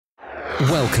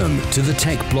Welcome to the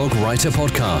Tech Blog Writer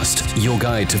Podcast, your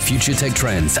guide to future tech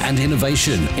trends and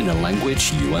innovation in a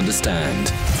language you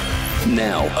understand.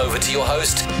 Now, over to your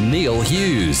host, Neil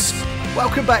Hughes.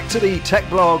 Welcome back to the Tech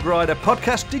Blog Writer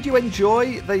Podcast. Did you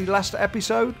enjoy the last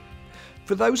episode?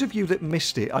 For those of you that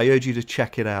missed it, I urge you to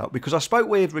check it out because I spoke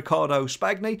with Riccardo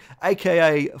Spagni,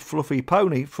 aka Fluffy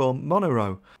Pony from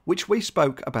Monero, which we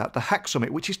spoke about the Hack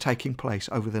Summit, which is taking place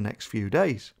over the next few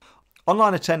days.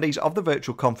 Online attendees of the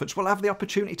virtual conference will have the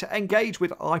opportunity to engage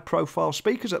with high-profile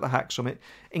speakers at the Hack Summit,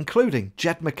 including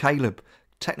Jed McCaleb,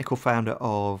 technical founder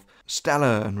of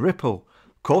Stellar and Ripple.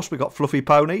 Of course, we got Fluffy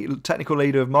Pony, technical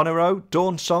leader of Monero,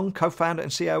 Dawn Song, co-founder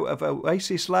and CEO of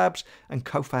Oasis Labs and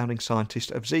co-founding scientist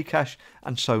of Zcash,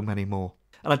 and so many more.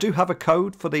 And I do have a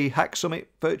code for the Hack Summit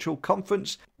virtual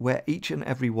conference where each and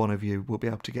every one of you will be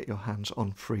able to get your hands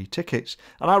on free tickets.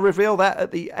 And I'll reveal that at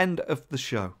the end of the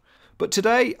show. But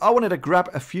today, I wanted to grab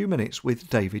a few minutes with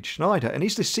David Schneider, and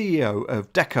he's the CEO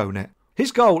of Deconet.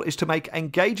 His goal is to make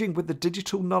engaging with the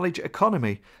digital knowledge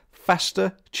economy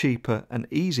faster, cheaper, and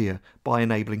easier by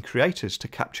enabling creators to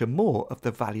capture more of the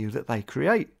value that they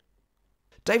create.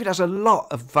 David has a lot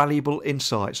of valuable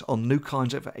insights on new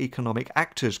kinds of economic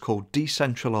actors called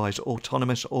Decentralized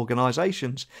Autonomous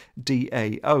Organizations,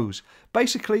 DAOs.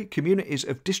 Basically, communities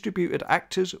of distributed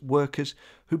actors, workers,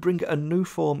 who bring a new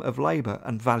form of labour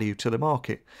and value to the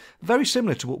market, very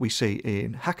similar to what we see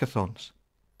in hackathons.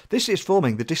 This is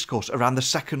forming the discourse around the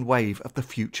second wave of the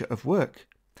future of work.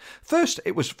 First,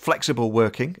 it was flexible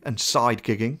working and side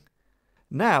gigging.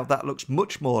 Now that looks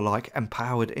much more like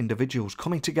empowered individuals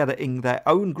coming together in their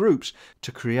own groups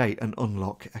to create and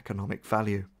unlock economic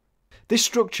value. This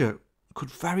structure could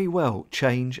very well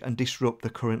change and disrupt the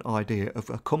current idea of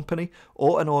a company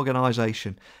or an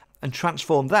organisation and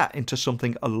transform that into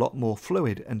something a lot more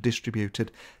fluid and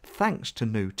distributed thanks to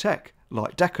new tech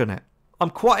like Deconet. I'm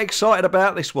quite excited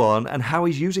about this one and how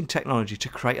he's using technology to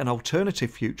create an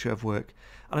alternative future of work.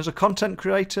 And as a content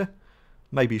creator,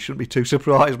 maybe you shouldn't be too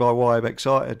surprised by why I'm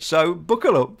excited. So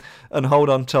buckle up and hold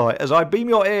on tight as I beam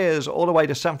your ears all the way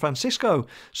to San Francisco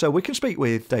so we can speak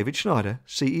with David Schneider,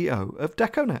 CEO of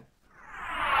Deconet.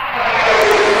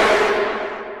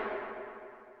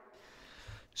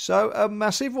 So a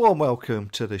massive warm welcome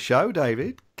to the show,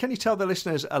 David. Can you tell the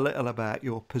listeners a little about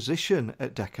your position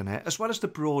at Deconet as well as the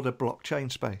broader blockchain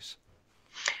space?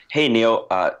 Hey, Neil.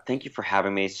 Thank you for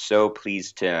having me. So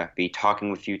pleased to be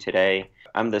talking with you today.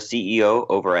 I'm the CEO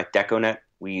over at Deconet.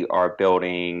 We are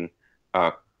building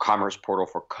a commerce portal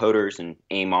for coders and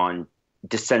aim on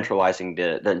decentralizing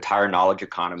the entire knowledge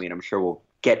economy, and I'm sure we'll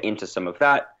get into some of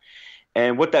that.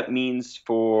 And what that means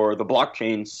for the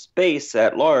blockchain space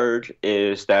at large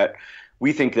is that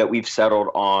we think that we've settled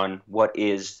on what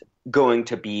is going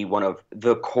to be one of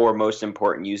the core most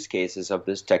important use cases of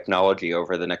this technology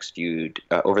over the next few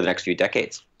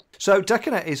decades. So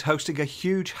Deconet is hosting a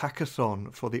huge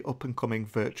hackathon for the up-and-coming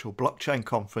virtual blockchain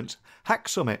conference, Hack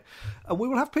Summit. And we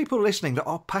will have people listening that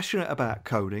are passionate about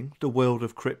coding, the world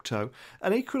of crypto,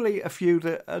 and equally a few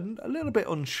that are a little bit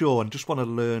unsure and just want to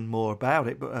learn more about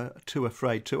it but are too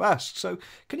afraid to ask. So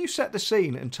can you set the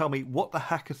scene and tell me what the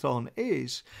hackathon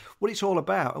is, what it's all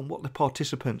about, and what the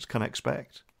participants can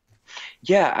expect?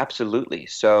 Yeah, absolutely.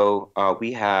 So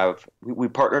we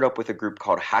partnered up with a group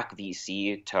called Hack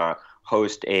VC to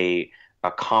host a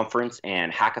conference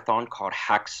and hackathon called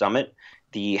Hack Summit.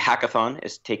 The hackathon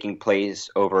is taking place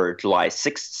over July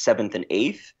 6th, 7th, and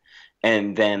 8th.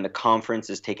 And then the conference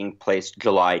is taking place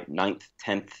July 9th,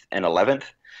 10th, and 11th.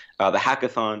 The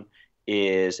hackathon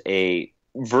is a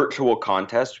virtual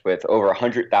contest with over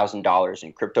 $100,000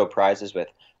 in crypto prizes with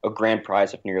a grand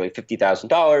prize of nearly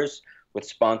 $50,000 with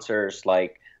sponsors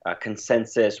like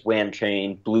Consensus,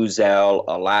 WanChain, BlueZelle,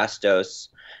 Elastos.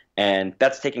 And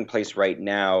that's taking place right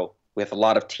now with a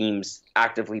lot of teams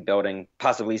actively building,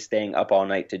 possibly staying up all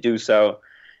night to do so.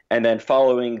 And then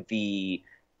following the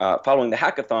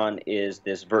hackathon is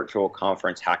this virtual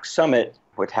conference Hack Summit,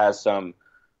 which has some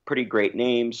pretty great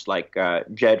names like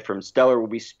Jed from Stellar will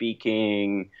be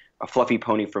speaking, a Fluffy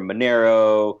Pony from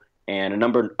Monero, and a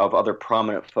number of other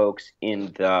prominent folks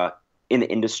in the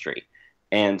industry.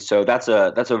 And so that's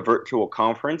a virtual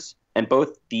conference. And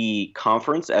both the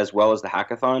conference as well as the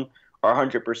hackathon are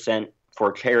 100%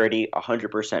 for charity,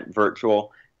 100%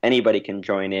 virtual. Anybody can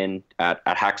join in at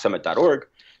hacksummit.org.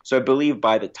 So I believe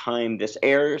by the time this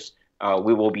airs,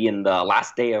 we will be in the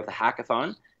last day of the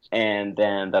hackathon, and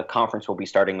then the conference will be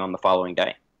starting on the following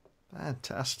day.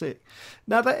 Fantastic.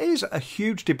 Now, there is a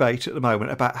huge debate at the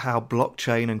moment about how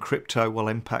blockchain and crypto will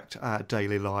impact our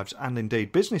daily lives and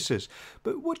indeed businesses.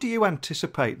 But what do you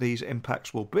anticipate these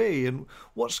impacts will be, and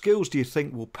what skills do you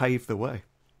think will pave the way?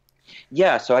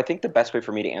 Yeah, so I think the best way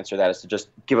for me to answer that is to just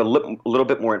give a little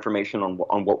bit more information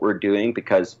on what we're doing,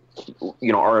 because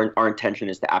our intention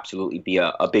is to absolutely be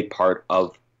a big part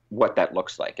of what that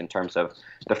looks like in terms of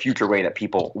the future way that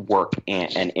people work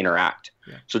and interact.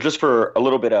 Yeah. So just for a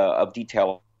little bit of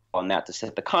detail on that to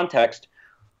set the context,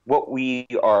 what we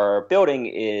are building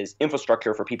is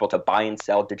infrastructure for people to buy and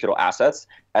sell digital assets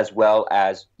as well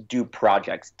as do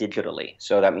projects digitally.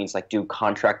 So that means like do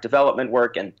contract development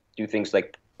work and do things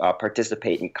like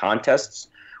participate in contests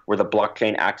where the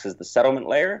blockchain acts as the settlement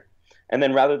layer. And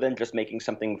then rather than just making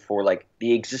something for like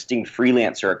the existing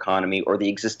freelancer economy or the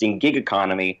existing gig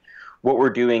economy, what we're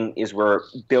doing is we're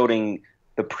building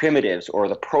the primitives or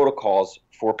the protocols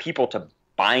for people to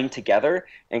bind together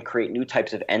and create new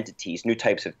types of entities, new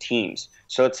types of teams.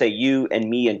 So let's say you and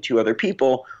me and two other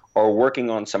people are working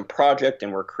on some project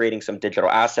and we're creating some digital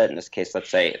asset. In this case, let's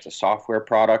say it's a software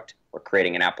product. We're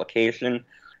creating an application.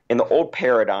 In the old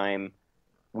paradigm,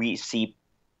 we see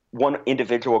one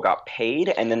individual got paid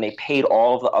and then they paid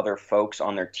all of the other folks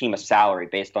on their team a salary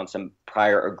based on some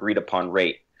prior agreed upon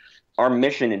rate. Our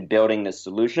mission in building this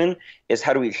solution is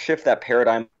how do we shift that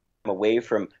paradigm away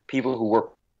from people who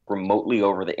work remotely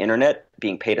over the internet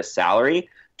being paid a salary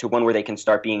to one where they can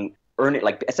start earning,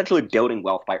 like essentially building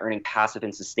wealth by earning passive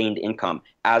and sustained income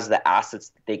as the assets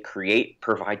that they create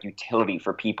provide utility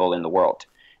for people in the world.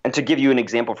 And to give you an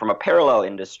example from a parallel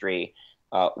industry,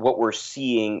 what we're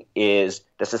seeing is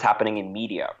this is happening in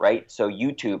media, right? So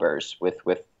YouTubers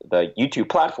with the YouTube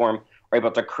platform are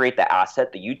able to create the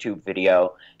asset, the YouTube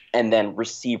video, and then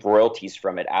receive royalties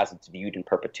from it as it's viewed in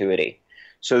perpetuity.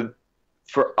 So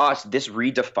for us, this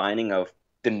redefining of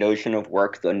the notion of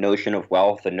work, the notion of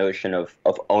wealth, the notion of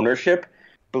ownership, I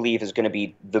believe is going to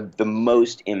be the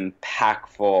most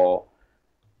impactful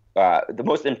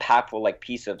like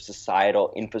piece of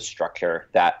societal infrastructure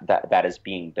that is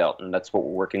being built, and that's what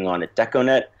we're working on at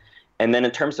Deconet. And then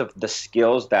in terms of the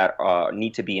skills that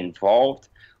need to be involved,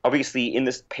 obviously in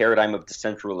this paradigm of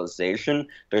decentralization,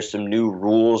 there's some new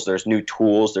rules, there's new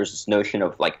tools, there's this notion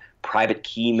of like private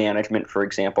key management, for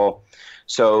example.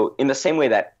 So in the same way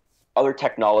that other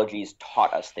technologies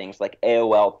taught us things, like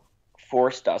AOL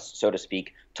forced us, so to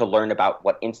speak, to learn about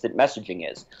what instant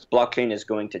messaging is, blockchain is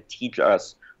going to teach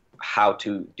us how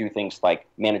to do things like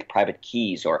manage private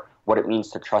keys or what it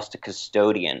means to trust a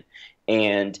custodian.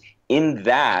 And in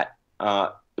that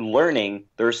learning,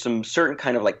 there's some certain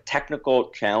kind of like technical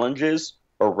challenges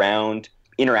around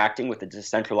interacting with a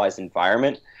decentralized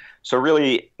environment. So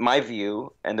really my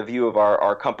view and the view of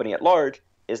our company at large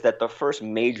is that the first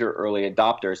major early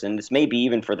adopters, and this may be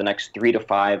even for the next 3 to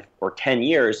 5 or 10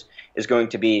 years, is going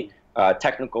to be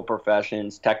technical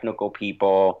professions, technical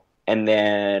people. And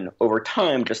then over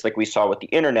time, just like we saw with the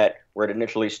internet, where it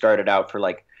initially started out for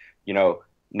like,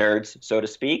 nerds, so to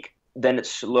speak, then it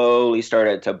slowly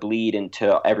started to bleed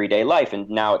into everyday life. And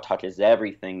now it touches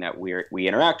everything that we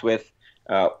interact with.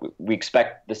 We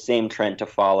expect the same trend to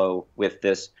follow with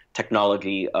this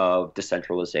technology of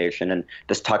decentralization and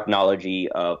this technology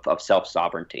of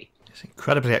self-sovereignty. It's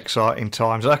incredibly exciting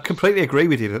times. I completely agree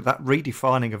with you that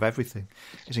redefining of everything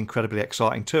is incredibly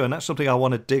exciting too. And that's something I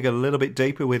want to dig a little bit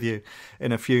deeper with you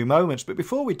in a few moments. But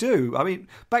before we do,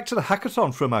 back to the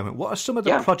hackathon for a moment. What are some of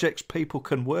the projects people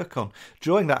can work on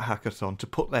during that hackathon to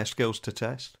put their skills to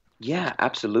test? Yeah,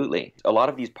 absolutely. A lot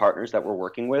of these partners that we're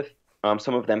working with,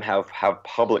 some of them have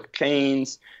public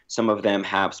chains. Some of them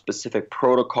have specific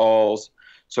protocols.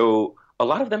 So a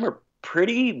lot of them are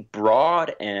pretty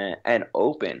broad and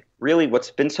open. Really, what's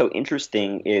been so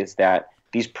interesting is that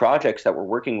these projects that we're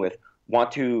working with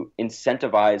want to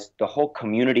incentivize the whole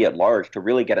community at large to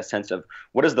really get a sense of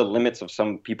what is the limits of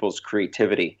some people's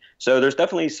creativity. So there's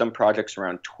definitely some projects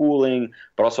around tooling,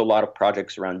 but also a lot of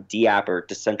projects around DApp or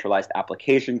decentralized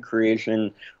application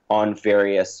creation on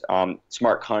various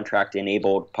smart contract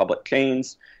enabled public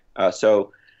chains.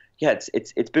 Yeah,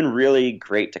 it's been really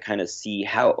great to kind of see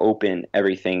how open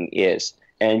everything is.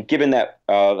 And given that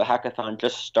the hackathon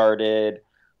just started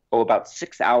about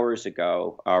 6 hours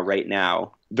ago right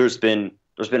now, there's been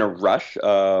a rush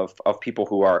of people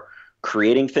who are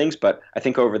creating things, but I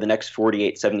think over the next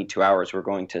 48, 72 hours we're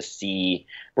going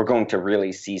to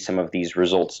really see some of these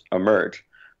results emerge.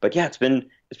 But yeah, it's been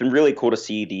really cool to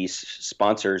see these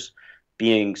sponsors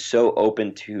being so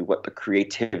open to what the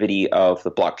creativity of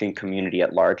the blockchain community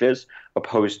at large is,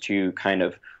 opposed to kind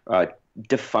of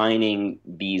defining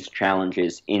these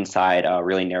challenges inside a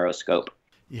really narrow scope.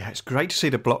 Yeah, it's great to see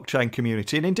the blockchain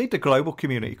community and indeed the global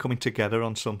community coming together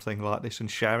on something like this and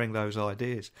sharing those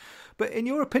ideas. But in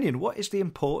your opinion, what is the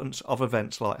importance of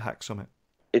events like Hack Summit?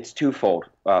 it's twofold.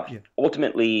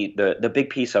 Ultimately, the big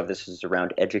piece of this is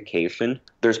around education.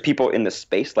 There's people in the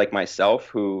space like myself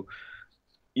who,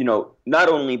 not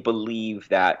only believe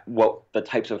that what the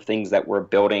types of things that we're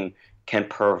building can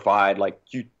provide like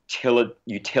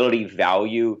utility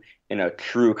value in a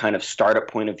true kind of startup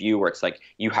point of view, where it's like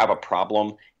you have a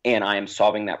problem and I am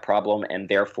solving that problem and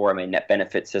therefore I'm a net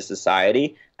benefit to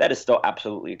society. That is still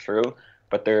absolutely true.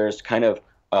 But there's kind of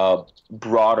a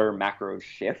broader macro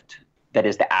shift that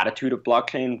is the attitude of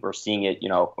blockchain. We're seeing it,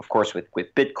 of course, with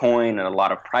Bitcoin and a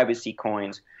lot of privacy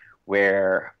coins,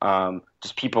 where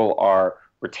just people are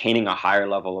retaining a higher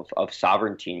level of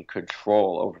sovereignty and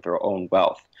control over their own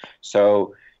wealth.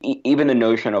 So even the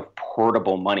notion of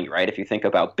portable money, right? If you think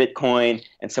about Bitcoin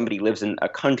and somebody lives in a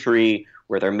country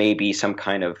where there may be some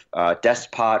kind of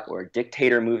despot or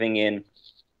dictator moving in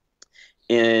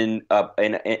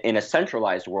a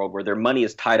centralized world where their money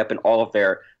is tied up in all of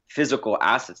their physical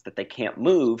assets that they can't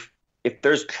move, if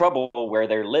there's trouble where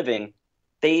they're living,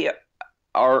 they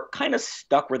are kind of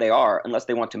stuck where they are unless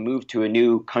they want to move to a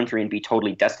new country and be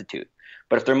totally destitute.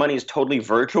 But if their money is totally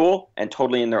virtual and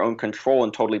totally in their own control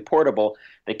and totally portable,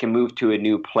 they can move to a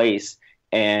new place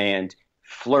and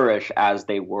flourish as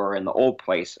they were in the old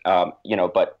place,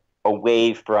 but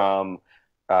away from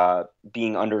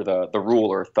being under the rule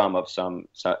or thumb of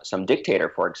some dictator,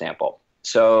 for example.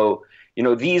 So,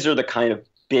 these are the kind of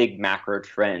big macro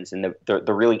trends and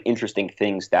the really interesting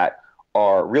things that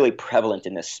are really prevalent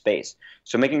in this space.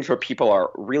 So making sure people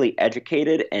are really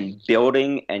educated and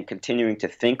building and continuing to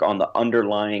think on the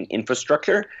underlying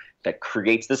infrastructure that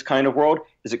creates this kind of world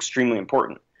is extremely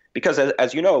important. Because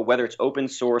as you know, whether it's open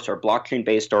source or blockchain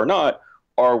based or not,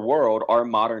 our world, our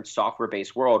modern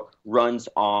software-based world, runs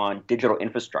on digital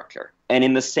infrastructure. And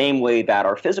in the same way that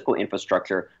our physical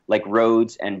infrastructure, like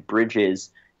roads and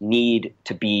bridges, need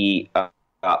to be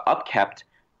upkept,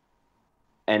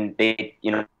 and they,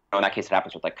 in that case, it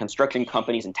happens with like construction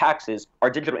companies and taxes, our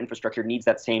digital infrastructure needs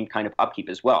that same kind of upkeep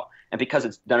as well. And because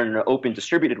it's done in an open,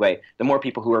 distributed way, the more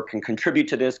people who can contribute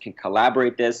to this, can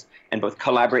collaborate this, and both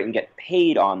collaborate and get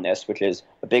paid on this, which is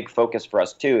a big focus for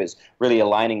us too, is really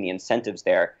aligning the incentives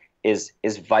there, is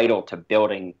vital to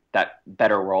building that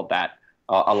better world that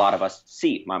a lot of us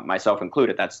see, myself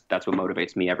included. That's what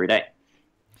motivates me every day.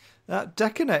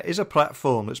 Deconet is a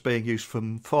platform that's being used for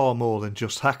far more than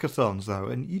just hackathons, though,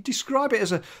 and you describe it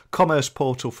as a commerce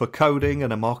portal for coding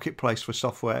and a marketplace for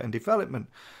software and development.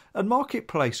 And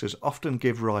marketplaces often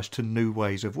give rise to new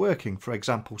ways of working, for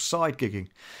example, side gigging.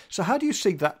 So how do you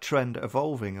see that trend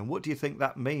evolving, and what do you think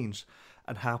that means,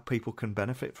 and how people can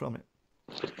benefit from it?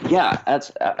 Yeah,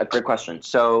 that's a great question.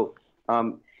 So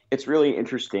it's really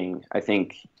interesting, I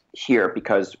think, here,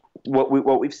 because what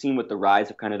we've seen with the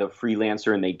rise of kind of the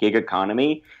freelancer and the gig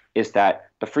economy is that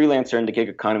the freelancer and the gig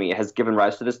economy has given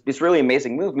rise to this really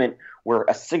amazing movement where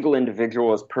a single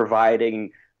individual is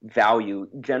providing value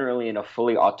generally in a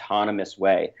fully autonomous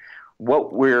way.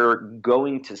 What we're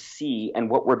going to see and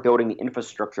what we're building the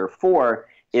infrastructure for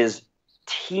is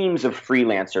teams of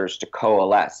freelancers to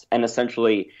coalesce, and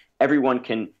essentially everyone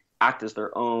can act as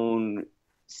their own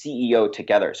CEO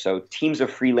together. So teams of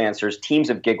freelancers, teams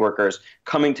of gig workers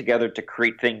coming together to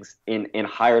create things in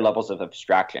higher levels of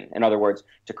abstraction. In other words,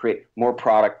 to create more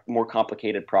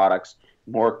complicated products,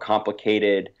 more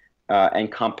complicated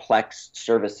and complex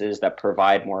services that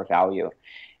provide more value.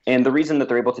 And the reason that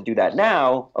they're able to do that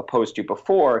now, opposed to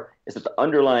before, is that the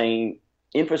underlying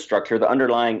infrastructure, the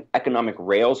underlying economic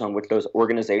rails on which those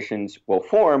organizations will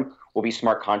form will be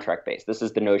smart contract based. This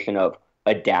is the notion of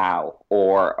a DAO,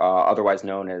 or otherwise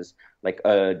known as like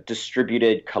a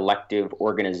distributed collective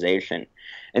organization.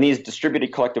 And these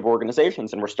distributed collective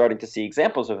organizations, and we're starting to see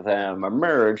examples of them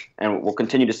emerge, and we'll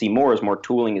continue to see more as more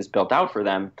tooling is built out for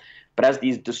them. But as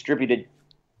these distributed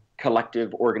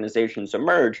collective organizations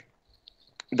emerge,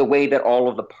 the way that all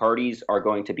of the parties are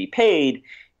going to be paid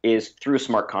is through a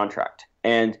smart contract.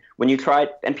 And when you try,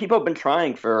 and people have been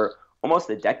trying for almost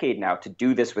a decade now to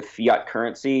do this with fiat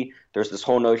currency. There's this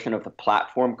whole notion of the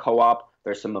platform co-op.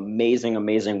 There's some amazing,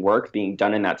 amazing work being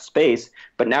done in that space.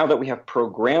 But now that we have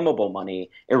programmable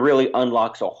money, it really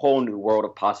unlocks a whole new world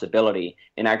of possibility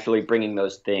in actually bringing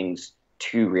those things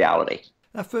to reality.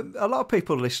 Now, for a lot of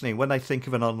people listening, when they think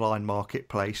of an online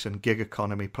marketplace and gig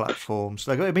economy platforms,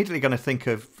 they're immediately going to think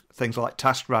of things like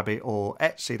TaskRabbit or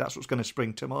Etsy. That's what's going to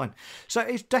spring to mind. So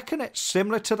is Deconet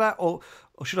similar to that? Or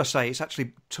should I say it's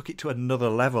actually took it to another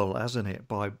level, hasn't it,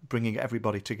 by bringing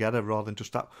everybody together rather than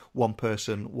just that one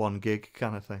person, one gig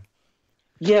kind of thing?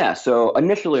 Yeah, so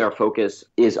initially our focus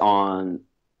is on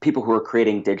people who are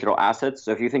creating digital assets.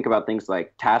 So if you think about things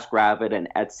like TaskRabbit and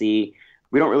Etsy,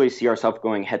 we don't really see ourselves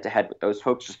going head to head with those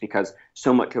folks just because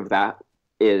so much of that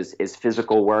is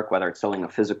physical work, whether it's selling a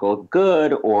physical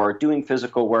good or doing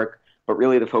physical work, but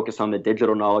really the focus on the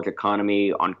digital knowledge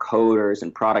economy, on coders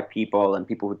and product people and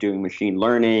people who are doing machine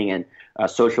learning and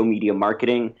social media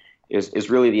marketing is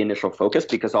really the initial focus,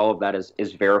 because all of that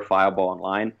is verifiable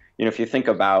online. If you think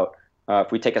about,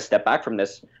 if we take a step back from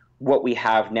this, what we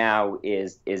have now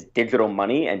is digital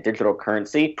money and digital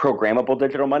currency, programmable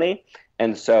digital money.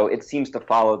 And so it seems to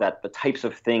follow that the types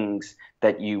of things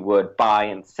that you would buy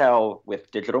and sell with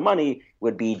digital money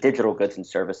would be digital goods and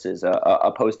services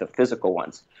opposed to physical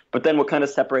ones. But then what kind of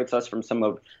separates us from some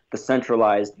of the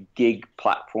centralized gig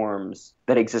platforms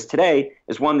that exist today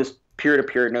is, one, this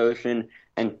peer-to-peer notion,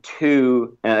 and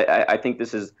two, I think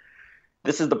this is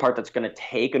the part that's going to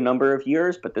take a number of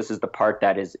years, but this is the part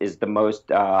that is the most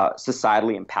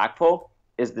societally impactful,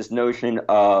 is this notion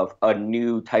of a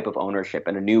new type of ownership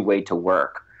and a new way to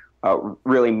work,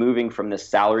 really moving from this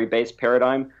salary-based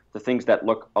paradigm to things that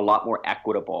look a lot more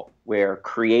equitable, where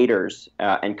creators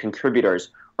and contributors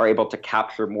are able to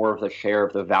capture more of the share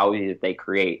of the value that they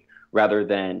create, rather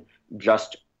than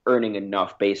just earning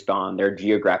enough based on their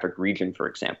geographic region, for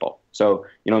example. So,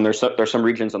 and there's some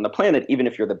regions on the planet, even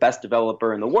if you're the best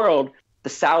developer in the world, the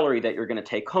salary that you're going to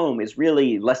take home is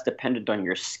really less dependent on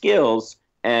your skills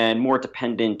and more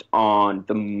dependent on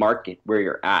the market where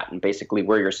you're at and basically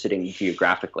where you're sitting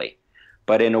geographically.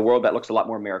 But in a world that looks a lot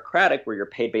more meritocratic, where you're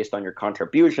paid based on your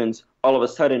contributions, all of a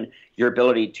sudden your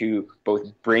ability to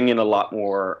both bring in a lot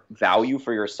more value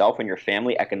for yourself and your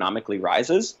family economically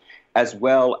rises, as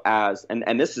well as,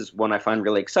 and this is one I find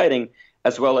really exciting,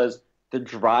 as well as the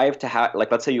drive to have,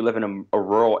 like, let's say you live in a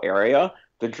rural area,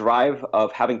 the drive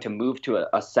of having to move to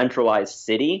a centralized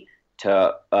city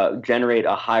to generate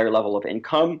a higher level of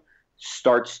income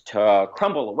starts to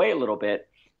crumble away a little bit.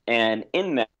 And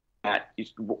in that,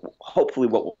 hopefully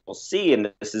what we'll see,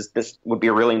 and this would be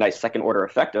a really nice second order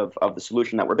effect of the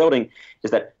solution that we're building,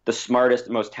 is that the smartest,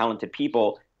 most talented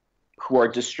people who are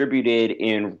distributed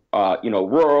in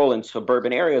rural and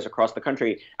suburban areas across the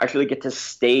country actually get to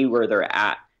stay where they're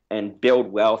at and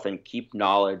build wealth and keep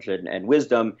knowledge and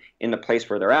wisdom in the place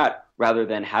where they're at, rather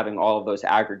than having all of those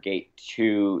aggregate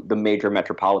to the major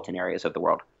metropolitan areas of the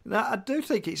world. Now, I do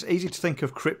think it's easy to think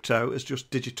of crypto as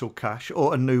just digital cash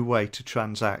or a new way to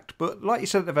transact. But like you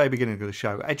said at the very beginning of the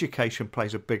show, education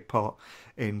plays a big part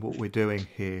in what we're doing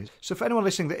here. So for anyone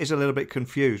listening that is a little bit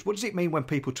confused, what does it mean when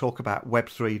people talk about Web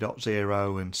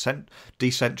 3.0 and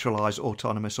decentralized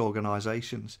autonomous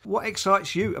organizations? What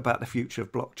excites you about the future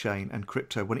of blockchain and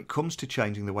crypto when it comes to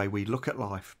changing the way we look at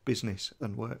life, business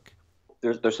and work?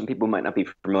 There's some people who might not be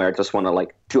familiar. I just want to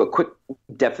do a quick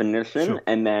definition, sure,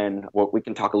 and then we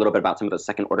can talk a little bit about some of the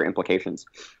second order implications.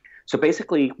 So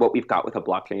basically what we've got with a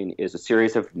blockchain is a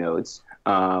series of nodes,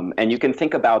 and you can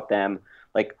think about them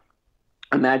like,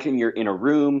 imagine you're in a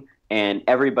room and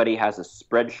everybody has a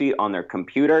spreadsheet on their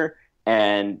computer,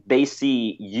 and they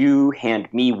see you hand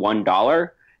me $1,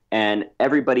 and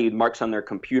everybody marks on their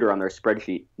computer on their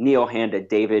spreadsheet, Neil handed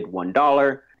David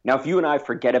 $1. Now, if you and I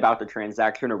forget about the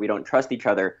transaction or we don't trust each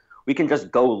other, we can just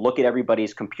go look at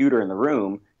everybody's computer in the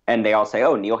room and they all say,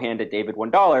 oh, Neil handed David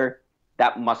 $1.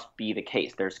 That must be the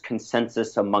case. There's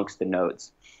consensus amongst the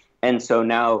nodes. And so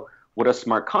now what a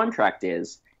smart contract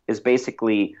is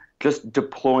basically just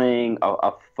deploying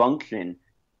a function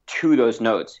to those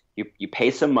nodes. You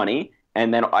pay some money,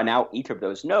 and then now each of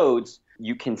those nodes,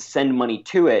 you can send money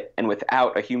to it, and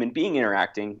without a human being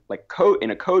interacting, like code in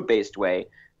a code-based way,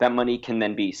 that money can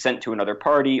then be sent to another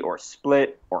party or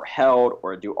split or held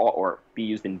or be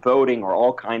used in voting or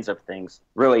all kinds of things,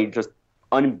 really just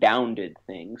unbounded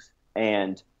things.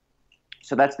 And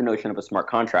so that's the notion of a smart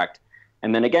contract.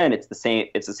 And then again, it's the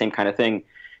same kind of thing.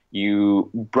 You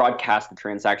broadcast the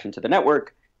transaction to the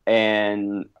network,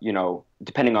 and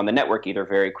depending on the network, either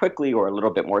very quickly or a little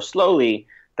bit more slowly,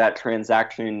 that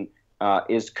transaction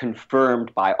is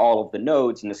confirmed by all of the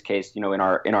nodes. In this case, in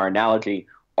our analogy,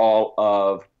 all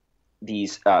of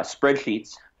these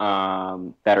spreadsheets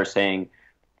that are saying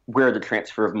where the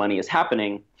transfer of money is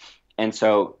happening. And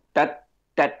so that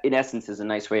in essence is a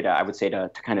nice way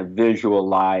to kind of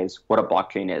visualize what a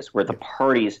blockchain is, where the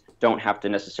parties don't have to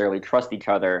necessarily trust each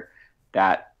other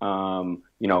that,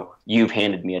 you've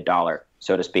handed me $1,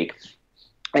 so to speak.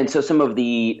 And so some of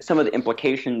the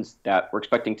implications that we're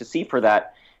expecting to see for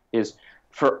that is,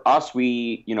 for us,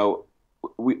 we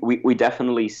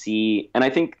definitely see, and I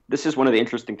think this is one of the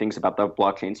interesting things about the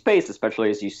blockchain space, especially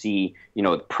as you see,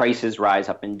 prices rise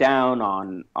up and down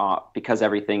on because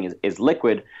everything is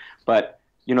liquid. But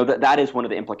that is one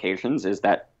of the implications, is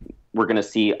that we're going to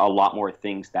see a lot more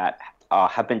things that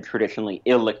have been traditionally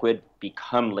illiquid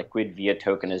become liquid via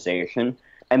tokenization.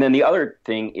 And then the other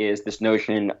thing is this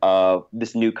notion of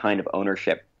this new kind of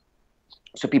ownership.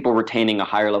 So people retaining a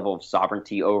higher level of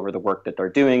sovereignty over the work that they're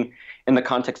doing in the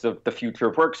context of the future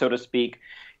of work, so to speak,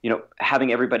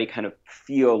 having everybody kind of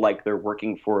feel like they're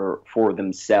working for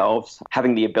themselves,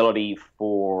 having the ability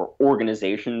for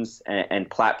organizations and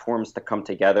platforms to come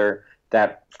together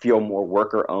that feel more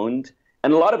worker owned.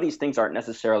 And a lot of these things aren't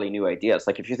necessarily new ideas.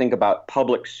 Like if you think about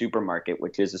Public Supermarket,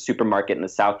 which is a supermarket in the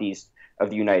southeast of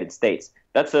the United States,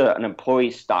 that's an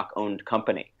employee stock owned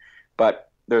company. But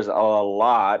there's a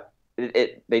lot.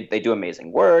 They do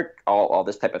amazing work, all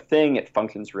this type of thing. It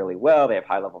functions really well. They have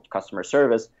high level of customer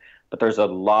service, but there's a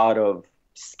lot of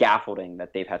scaffolding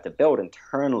that they've had to build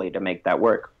internally to make that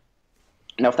work.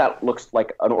 Now, if that looks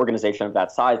like an organization of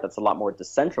that size, that's a lot more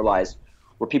decentralized,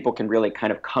 where people can really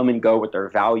kind of come and go with their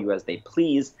value as they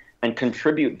please and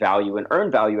contribute value and earn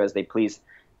value as they please.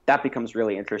 That becomes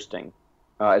really interesting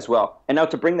as well. And now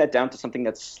to bring that down to something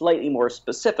that's slightly more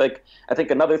specific, I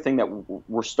think another thing that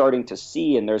we're starting to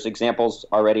see, and there's examples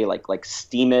already, like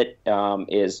Steemit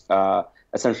is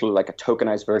essentially like a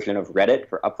tokenized version of Reddit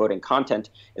for upvoting content,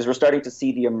 is we're starting to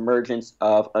see the emergence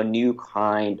of a new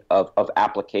kind of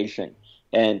application.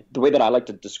 And the way that I like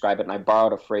to describe it, and I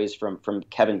borrowed a phrase from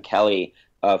Kevin Kelly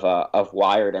of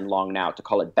Wired and Long Now to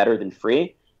call it better than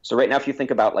free. So right now, if you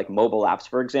think about like mobile apps,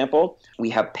 for example,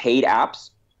 we have paid apps,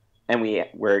 and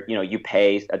where you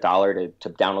pay $1 to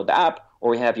download the app,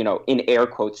 or we have in air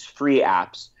quotes free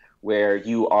apps where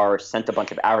you are sent a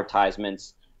bunch of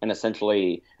advertisements and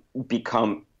essentially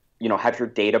become have your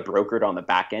data brokered on the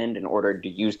back end in order to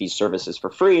use these services for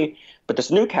free. But this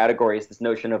new category is this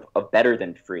notion of better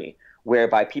than free,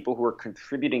 whereby people who are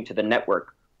contributing to the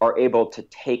network are able to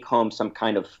take home some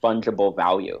kind of fungible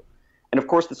value. And of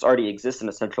course, this already exists in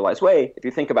a centralized way. If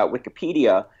you think about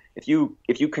Wikipedia, if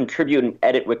you contribute and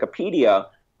edit Wikipedia,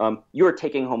 you're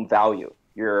taking home value.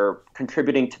 You're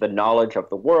contributing to the knowledge of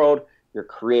the world. You're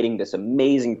creating this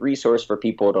amazing resource for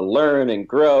people to learn and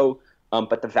grow.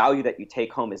 But the value that you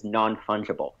take home is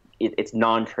non-fungible. It's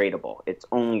non-tradable. It's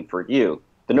only for you.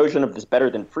 The notion of this better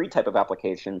than free type of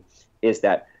application is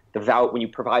that when you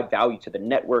provide value to the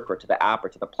network or to the app or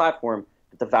to the platform,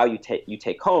 the value you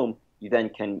take home, you then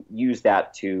can use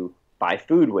that to buy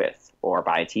food with or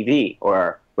buy a TV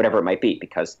or whatever it might be,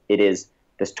 because it is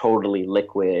this totally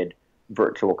liquid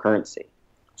virtual currency.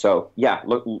 So yeah,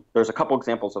 look, there's a couple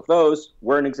examples of those.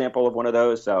 We're an example of one of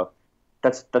those. So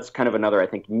that's kind of another, I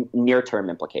think, near-term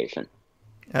implication.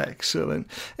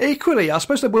 Excellent. Equally, I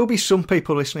suppose there will be some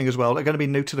people listening as well that are going to be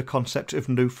new to the concept of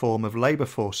new form of labour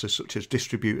forces, such as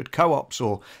distributed co-ops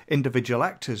or individual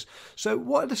actors. So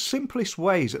what are the simplest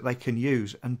ways that they can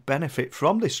use and benefit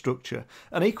from this structure?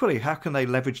 And equally, how can they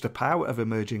leverage the power of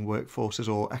emerging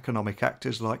workforces or economic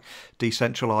actors like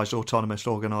decentralised autonomous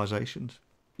organisations?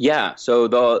 Yeah, so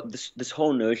this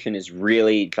whole notion is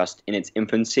really just in its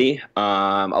infancy. A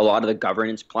lot of the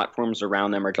governance platforms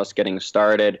around them are just getting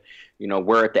started.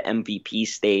 We're at the MVP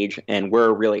stage, and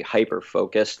we're really hyper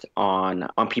focused on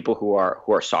people who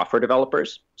are software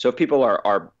developers. So if people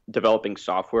are developing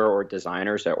software or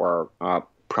designers or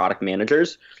product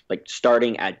managers, like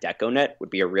starting at Deconet would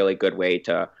be a really good way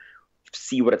to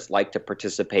see what it's like to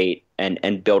participate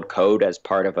and build code as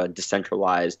part of a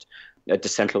decentralized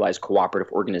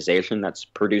cooperative organization that's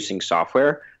producing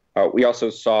software. We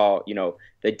also saw,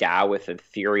 the DAO with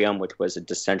Ethereum, which was a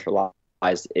decentralized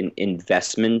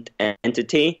investment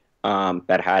entity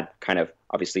that had kind of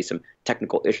obviously some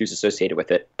technical issues associated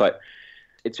with it. But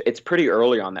it's pretty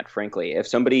early on that, frankly. If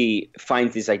somebody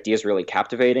finds these ideas really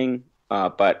captivating,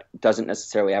 but doesn't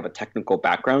necessarily have a technical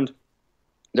background,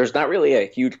 there's not really a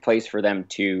huge place for them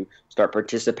to start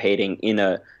participating in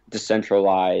a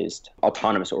decentralized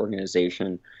autonomous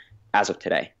organization as of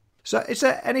today. So is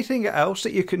there anything else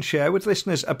that you can share with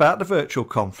listeners about the virtual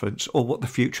conference or what the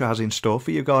future has in store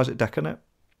for you guys at Deconet?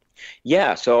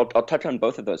 Yeah, so I'll touch on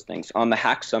both of those things. On the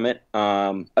Hack Summit,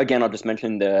 again, I'll just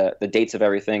mention the dates of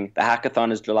everything. The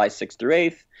hackathon is July 6th through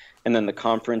 8th, and then the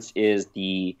conference is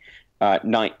the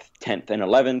 9th, 10th, and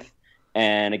 11th.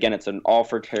 And again, it's an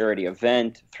all-for-charity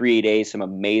event, 3 days, some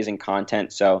amazing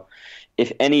content. So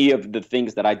if any of the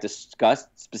things that I discussed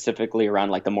specifically around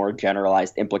like the more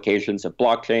generalized implications of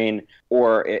blockchain,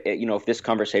 or if this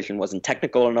conversation wasn't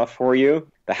technical enough for you,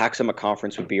 the Hack Summit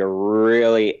conference would be a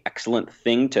really excellent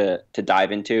thing to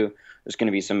dive into. There's going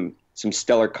to be some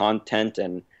stellar content,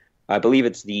 and I believe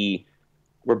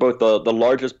we're both the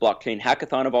largest blockchain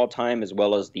hackathon of all time, as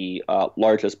well as the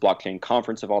largest blockchain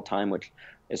conference of all time, which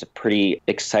is a pretty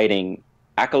exciting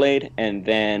accolade. And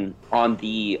then on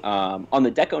the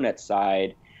Deconet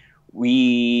side,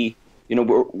 we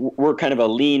we're kind of a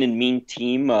lean and mean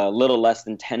team, a little less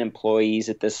than 10 employees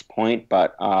at this point,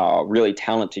 but a really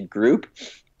talented group.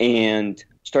 And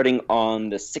starting on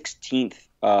the 16th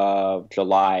of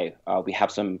July, we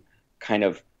have some kind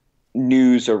of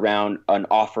news around an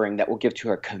offering that we'll give to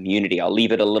our community. I'll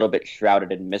leave it a little bit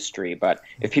shrouded in mystery, but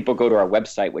if people go to our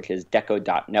website, which is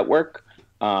deco.network,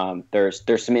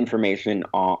 there's some information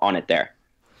on it there.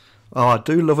 Oh, I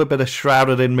do love a bit of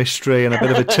shrouded in mystery and a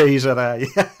bit of a teaser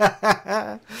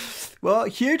there. Well,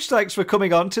 huge thanks for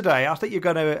coming on today. I think you're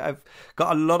going to have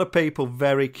got a lot of people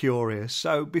very curious.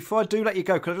 So before I do let you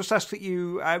go, could I just ask that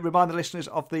you remind the listeners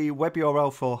of the web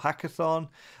URL for Hackathon?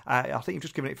 I think you've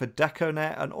just given it for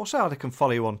Deconet, and also how they can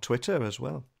follow you on Twitter as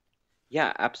well.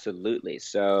 Yeah, absolutely.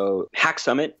 So Hack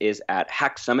Summit is at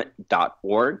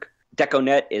hacksummit.org.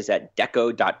 Deconet is at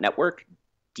deco.network,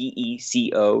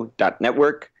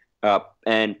 deco.network.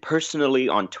 And personally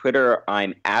on Twitter,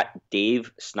 I'm at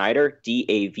Dave Snyder,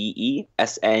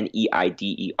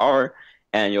 DAVESNEIDER.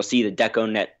 And you'll see the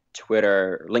Deconet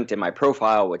Twitter linked in my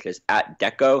profile, which is at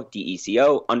Deco,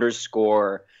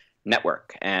 DECO_network.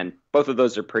 And both of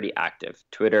those are pretty active.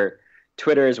 Twitter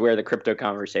is where the crypto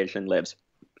conversation lives.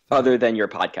 Other than your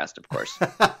podcast, of course.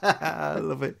 I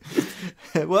love it.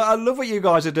 Well, I love what you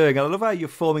guys are doing. I love how you're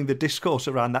forming the discourse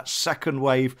around that second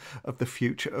wave of the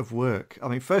future of work. I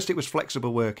mean, first it was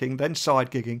flexible working, then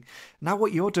side gigging. Now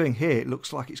what you're doing here, it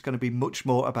looks like it's going to be much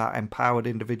more about empowered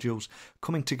individuals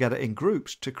coming together in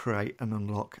groups to create and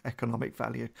unlock economic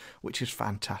value, which is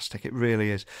fantastic. It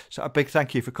really is. So a big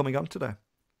thank you for coming on today.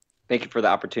 Thank you for the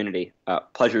opportunity.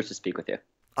 Pleasure to speak with you.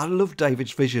 I love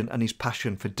David's vision and his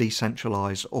passion for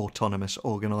decentralized autonomous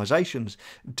organisations,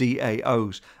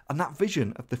 DAOs, and that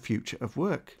vision of the future of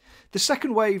work. The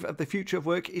second wave of the future of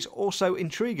work is also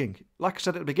intriguing. Like I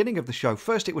said at the beginning of the show,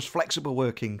 first it was flexible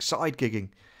working, side gigging.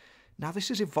 Now this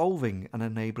is evolving and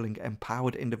enabling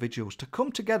empowered individuals to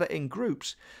come together in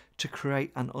groups to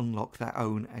create and unlock their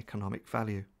own economic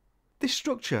value. This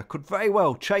structure could very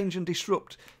well change and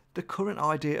disrupt the current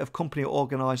idea of company or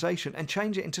organisation and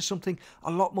change it into something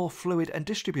a lot more fluid and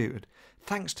distributed,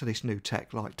 thanks to this new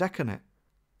tech like Deconet.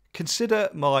 Consider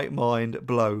my mind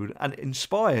blown and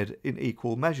inspired in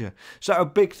equal measure. So a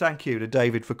big thank you to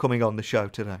David for coming on the show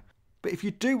today. But if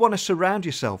you do want to surround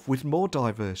yourself with more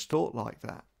diverse thought like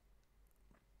that,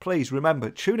 please remember,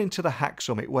 tune into the Hack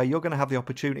Summit, where you're going to have the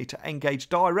opportunity to engage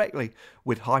directly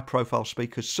with high-profile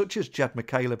speakers such as Jed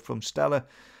McCaleb from Stellar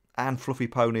and Fluffy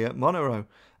Pony at Monero,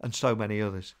 and so many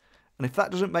others. And if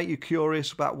that doesn't make you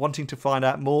curious about wanting to find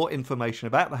out more information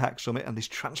about the Hack Summit and this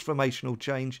transformational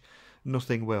change,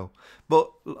 nothing will. But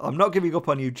I'm not giving up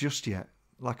on you just yet.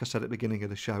 Like I said at the beginning of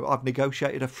the show, I've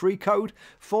negotiated a free code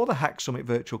for the Hack Summit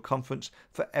virtual conference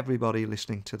for everybody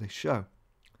listening to this show.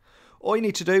 All you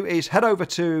need to do is head over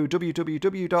to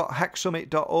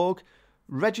www.hacksummit.org,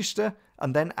 register,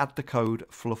 and then add the code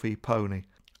FluffyPony.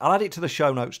 I'll add it to the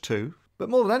show notes too. But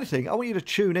more than anything, I want you to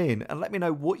tune in and let me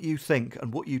know what you think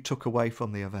and what you took away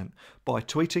from the event by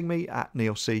tweeting me at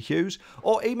Neil C. Hughes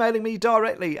or emailing me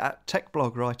directly at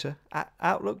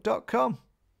techblogwriter@outlook.com.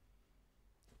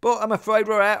 But I'm afraid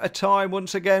we're out of time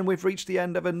once again. We've reached the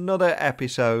end of another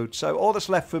episode. So all that's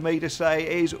left for me to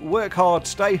say is work hard,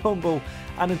 stay humble,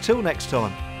 and until next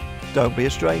time, don't be a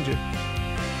stranger.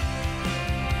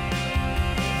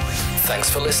 Thanks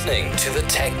for listening to the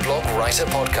Tech Blog Writer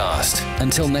Podcast.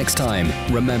 Until next time,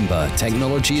 remember,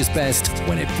 technology is best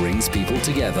when it brings people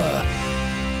together.